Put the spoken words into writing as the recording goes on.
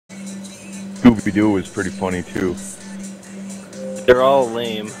Scooby-Doo was pretty funny too. They're all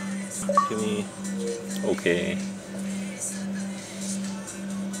lame to me. Okay.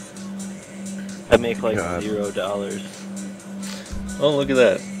 I make like God. $0. Oh, look at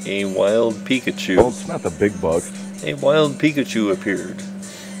that. A wild Pikachu. Well, it's not the big bucks. A wild Pikachu appeared.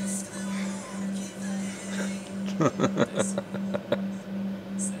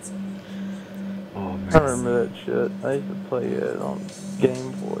 Oh man. I remember that shit. I used to play it on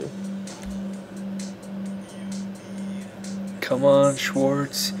Game Boy. Come on,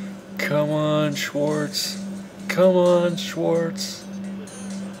 Schwartz. Come on, Schwartz. Come on, Schwartz.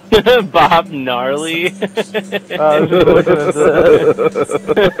 Bob Gnarly. I was just looking at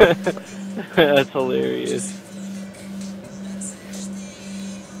that. That's hilarious.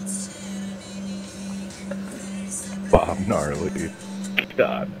 Bob Gnarly.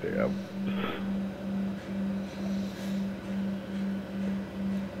 God damn.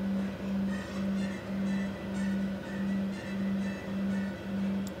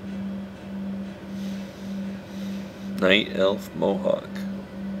 Night Elf Mohawk.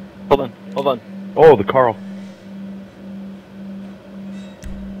 Hold on, hold on. Oh, the Carl.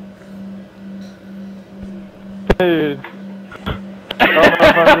 Dude. I don't know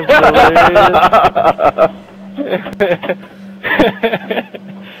if I'm just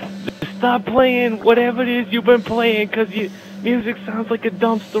delirious. Stop playing whatever it is you've been playing, cause music sounds like a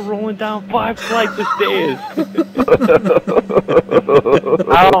dumpster rolling down 5 flights of stairs.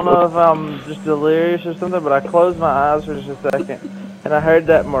 I don't know if I'm just delirious or something, but I closed my eyes for just a second, and I heard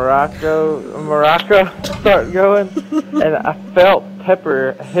that Morocco start going, and I felt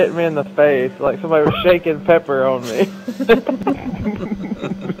pepper hit me in the face, like somebody was shaking pepper on me.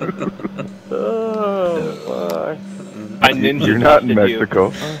 Oh, fuck. You're not in Mexico. I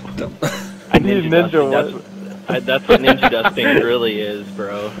ninja dusted. That's what ninja dusting really is,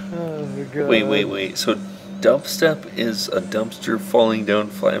 bro. Oh, God. Wait. So, dubstep is a dumpster falling down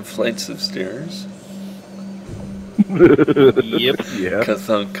 5 flights of stairs? Yep. Yeah.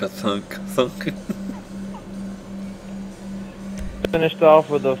 Ka-thunk, ka-thunk, ka-thunk. Finished off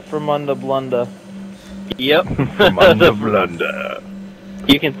with a Fremunda Blunda. Yep. Manda Blunda.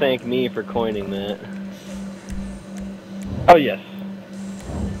 You can thank me for coining that. Oh, yes.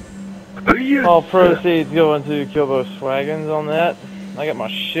 Oh, yes. All proceeds going to Kilbo Swaggins on that. I got my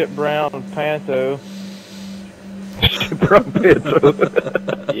shit brown Panto. Brown Panto.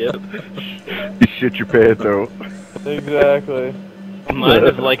 Yep. You shit your Panto. Exactly.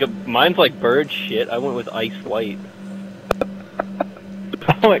 Mine's like bird shit. I went with ice white.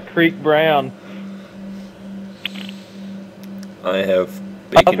 I went Creek Brown. I have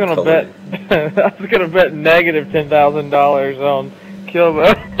I was bacon gonna color. bet. I was gonna bet negative $10,000 on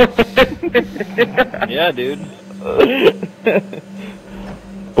Kilbo. Yeah, dude.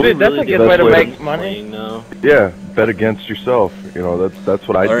 Dude, that's a good way to make money. No. Yeah, bet against yourself. You know, that's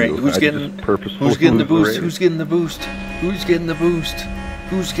what I do. All right, who's I getting just purposefully the lose boost? race. Who's getting the boost? Who's getting the boost?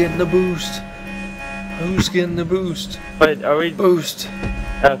 Who's getting the boost? Who's getting the boost? Wait, are we? Boost.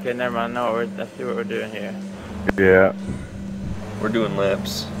 Okay, never mind. No, I see what we're doing here. Yeah, We're doing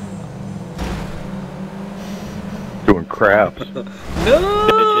laps. doing craps. No.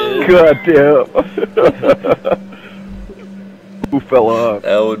 God damn. Who fell off?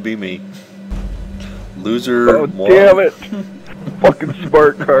 That would be me. Loser. Oh, moi. damn it. Fucking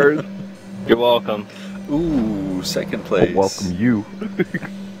smart cars. You're welcome. Ooh, second place. Well, welcome you.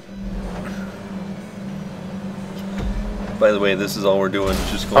 By the way, this is all we're doing,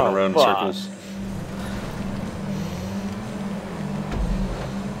 just going Oh, around in fuck. circles.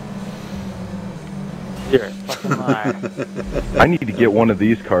 You're a fucking liar. I need to get one of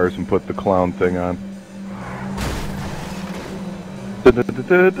these cars and put the clown thing on. Oh,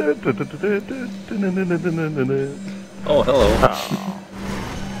 hello.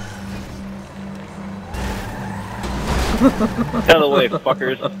 Out of the way,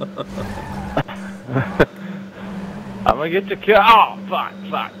 fuckers. I'm gonna get you killed. Oh, fuck.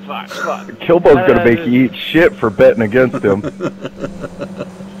 Kilbo's gonna make you eat shit for betting against him.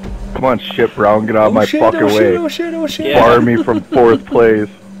 Come on, shit, Brown, get out of my fucking way. Oh shit. Yeah. Bar me from 4th place.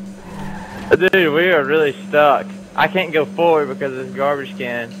 Dude, we are really stuck. I can't go forward because of this garbage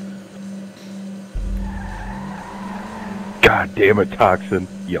can. God damn it, Toxin.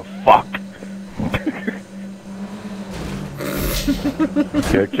 You fuck.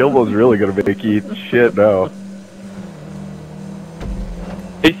 Yeah, Kilbo's really gonna make you eat shit now.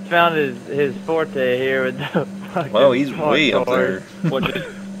 He's found his forte here with the fucking Wow, he's way up there. What, just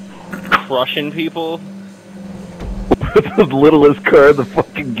crushing people? The littlest car in the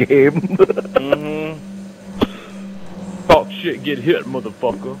fucking game. Mm-hmm. Talk shit, get hit,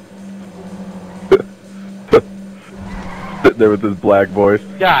 motherfucker. Sitting there with his black voice.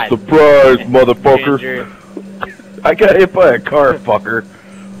 God. Surprise, motherfucker! Ginger. I got hit by a car, fucker.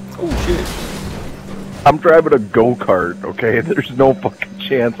 Oh shit. I'm driving a go-kart, okay? There's no fucking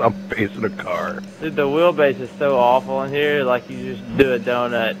chance I'm facing a car. Dude, the wheelbase is so awful in here, like you just do a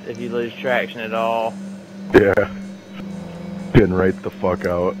donut if you lose traction at all. Yeah. Pin right the fuck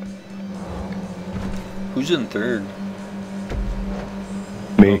out. Who's in third?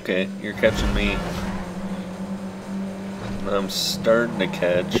 Me. Okay, you're catching me. I'm starting to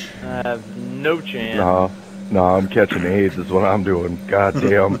catch. I have no chance. No, I'm catching AIDS is what I'm doing. God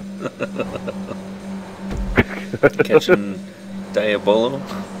damn. Catching Diabolo?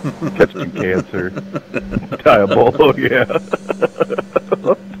 Catching cancer. Diabolo, yeah.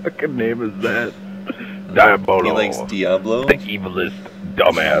 What fucking name is that? Diabolo. He likes Diablo? The evilest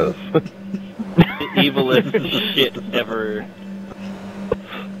dumbass. The evilest shit ever.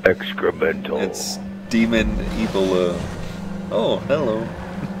 Excremental. It's Demon Ebola. Oh, hello.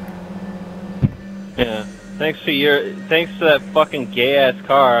 Yeah. Thanks to that fucking gay ass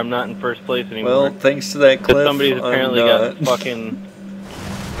car, I'm not in first place anymore. Well, thanks to that cliff, somebody's apparently I'm got not. fucking.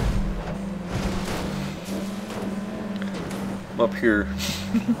 I'm up here.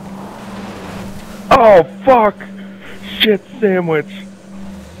 Oh, fuck! Shit sandwich.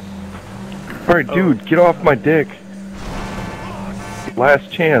 Alright, dude, get off my dick. Last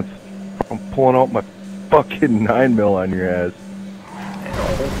chance. I'm pulling out my fucking 9mm on your ass.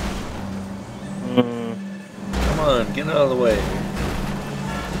 Come on, get out of the way.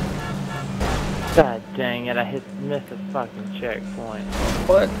 God dang it, missed a fucking checkpoint.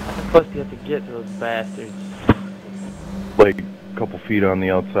 What? I'm supposed to have to get to those bastards. Like, a couple feet on the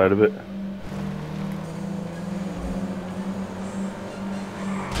outside of it.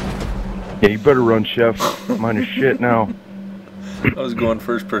 Yeah, you better run, Chef. I'm on your shit now. I was going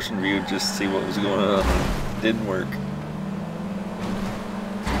first person view just to see what was going on. Didn't work.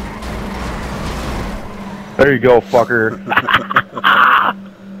 There you go, fucker.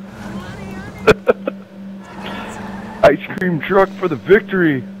 Ice cream truck for the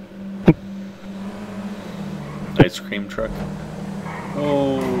victory. Ice cream truck.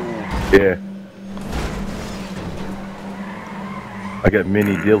 Oh. Yeah. I got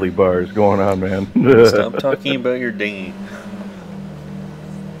mini dilly bars going on, man. Stop talking about your dinghy.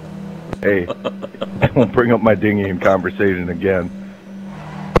 Hey, don't bring up my dinghy in conversation again.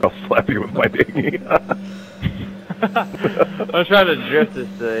 I'll slap you with my dinghy. I'm trying to drift this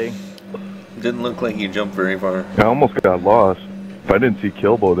thing. Didn't look like you jumped very far. I almost got lost. If I didn't see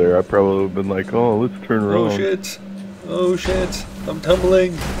Kilbo there, I probably would have been like, oh, let's turn around. Oh shit. Oh shit. I'm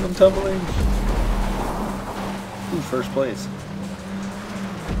tumbling. I'm tumbling. Ooh, first place.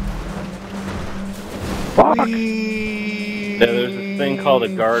 Fuck! Whee! Yeah, there's this thing called a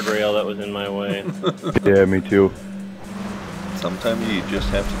guardrail that was in my way. Yeah, me too. Sometimes you just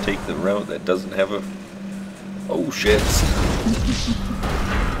have to take the route that doesn't have a... Oh shit.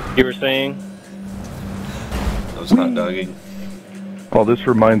 You were saying? I was hot dogging. Oh, this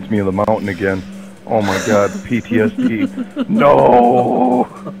reminds me of the mountain again. Oh my god, PTSD. No!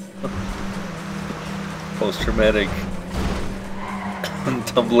 Post-traumatic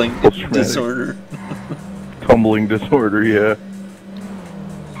tumbling Post-traumatic. disorder. Tumbling disorder, yeah.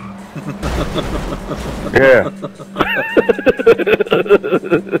 Yeah.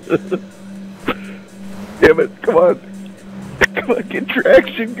 Damn it, come on. Come on, get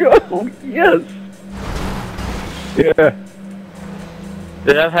traction, go! Yes! Yeah.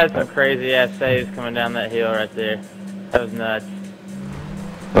 Dude, I've had some crazy ass saves coming down that hill right there. That was nuts.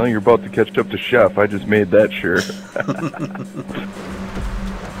 Well, you're about to catch up to Chef. I just made that sure.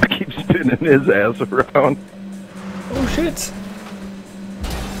 I keep spinning his ass around. Oh shit.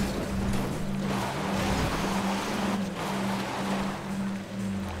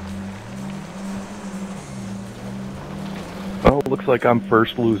 Oh, looks like I'm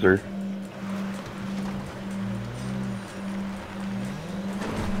first loser.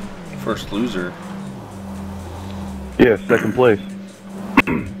 First loser. Yeah, second place.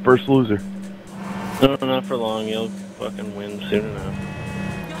 First loser. No, not for long. You'll fucking win soon enough.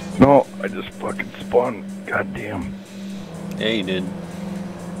 No, I just fucking spun. God damn. Yeah, you did.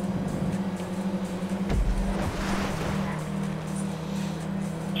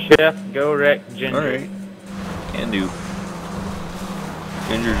 Chef, go wreck Ginger. Alright. Can do.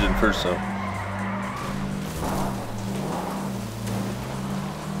 Ginger's in first though.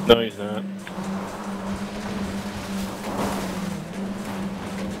 No, he's not.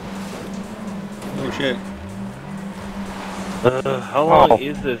 Oh shit. How long Oh,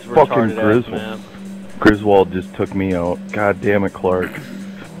 is this fucking retarded ass Griswold. map? Griswold just took me out. God damn it, Clark.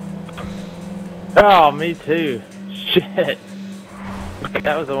 Oh, me too. Shit.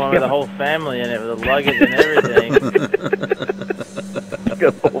 That was the one with the whole family in it, with the luggage and everything. You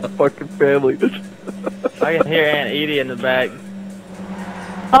got the whole fucking family. I can hear Aunt Edie in the back.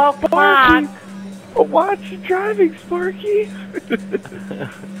 Oh, fuck! Watch your driving, Sparky.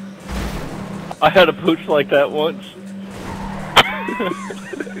 I had a pooch like that once.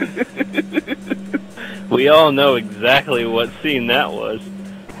 We all know exactly what scene that was.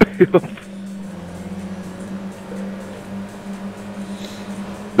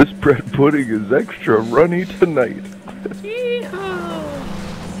 This bread pudding is extra runny tonight.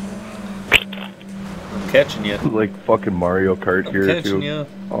 I'm catching you. Like fucking Mario Kart I'm here catching too. you.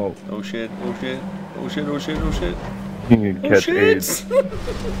 Oh, Oh shit, oh shit, oh shit, oh shit, oh shit. you can Oh catch shit! AIDS.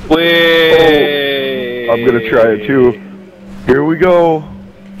 Wait. I'm gonna try it too. Here we go.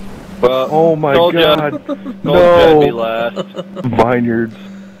 Well, Oh my told ya. god. Told ya I'd be No. last. Vineyards.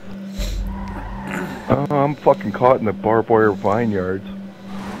 Oh, I'm fucking caught in the barbed wire vineyards.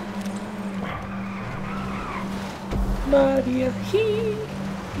 Maria he,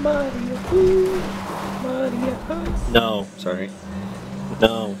 Maria who, Maria ho. No, Sorry.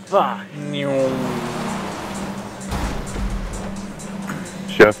 no. Fuck.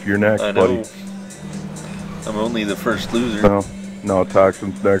 Chef, you're next, I know. buddy. I'm only the first loser. No,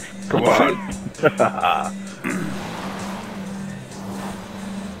 Toxin's next. Come on.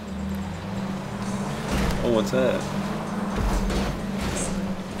 Oh, what's that?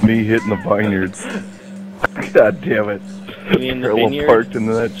 Me hitting the vineyards. God damn it. You mean the Parallel vineyard? parked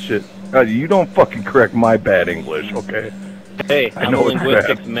into that shit. You don't fucking correct my bad English, okay? Hey, I I'm a know it's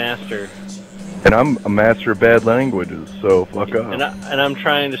linguistics bad. master. And I'm a master of bad languages, so fuck off. And I'm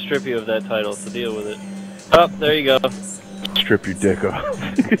trying to strip you of that title, so deal with it. Oh, there you go. Strip your dick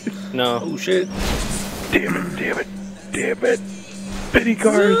off. No. Oh shit! Damn it, damn it, damn it. Pity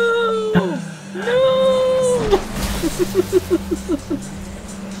cars. No! No!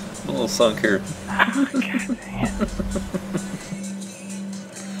 I'm a little sunk here.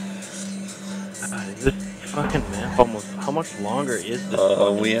 God, is this fucking map almost... How much longer is this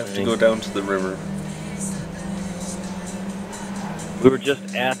fucking We have to thing? go down to the river. We were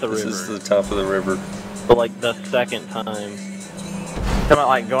just at the This river is the top of the river. for like the second time. Talking about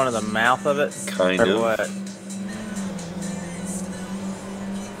like going to the mouth of it? Kind Or of. what?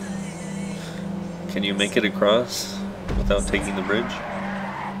 Can you make it across without taking the bridge?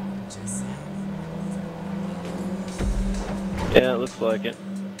 Yeah, it looks like it.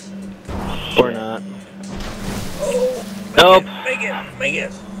 Or not. Nope. Make it! Make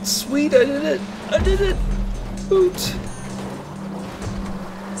it! Sweet, I did it! I did it! Boot!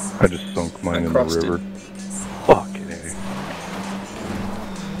 I just sunk mine in the crossed it. river. Fucking A.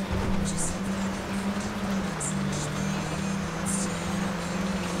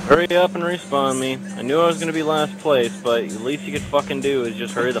 Hurry up and respawn me. I knew I was gonna be last place, but the least you could fucking do is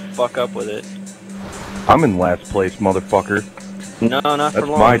just hurry the fuck up with it. I'm in last place, motherfucker. No, not That's for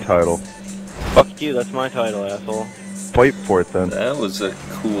long. my title. Fuck you, that's my title, asshole. Fight for it then. That was a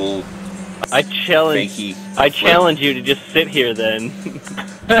cool I challenge fakey. challenge you to just sit here then.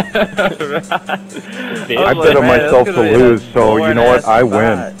 I Bitch. bet on myself to lose, so you know what? I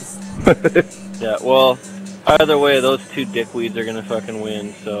win. Yeah, well, either way, those two dickweeds are gonna fucking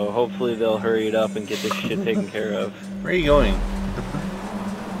win, so hopefully they'll hurry it up and get this shit taken care of. Where are you going?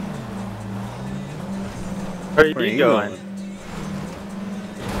 Where are Where are you you going?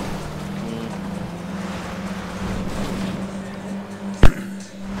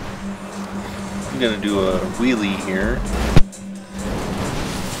 I'm gonna do a wheelie here.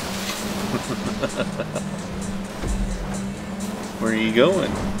 Where are you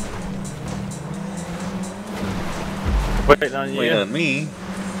going? Waiting on you. Wait on me.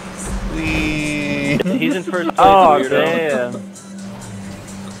 Whee! He's in first place, Oh, weirdo. damn.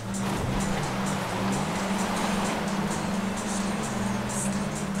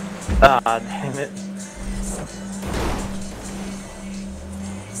 Ah, damn it.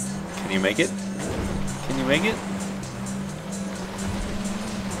 Can you make it? Can you make it?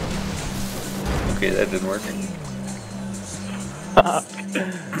 Okay, that didn't work.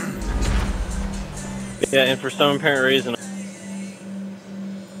 Yeah, and for some apparent reason...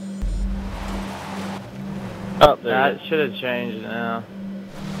 Oh, there Nah, it it should have changed now.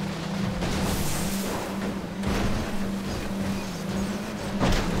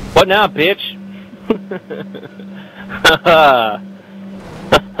 What now, bitch?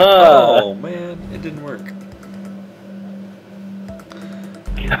 Oh man, it didn't work.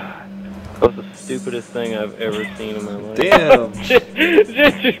 That was the stupidest thing I've ever seen in my life. Damn!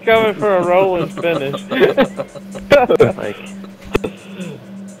 just coming for a rolling finish. Like,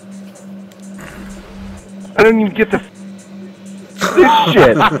 I didn't even get to this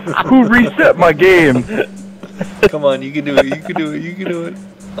shit. Who reset my game? Come on, you can do it. You can do it. You can do it.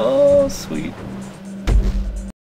 Oh, sweet.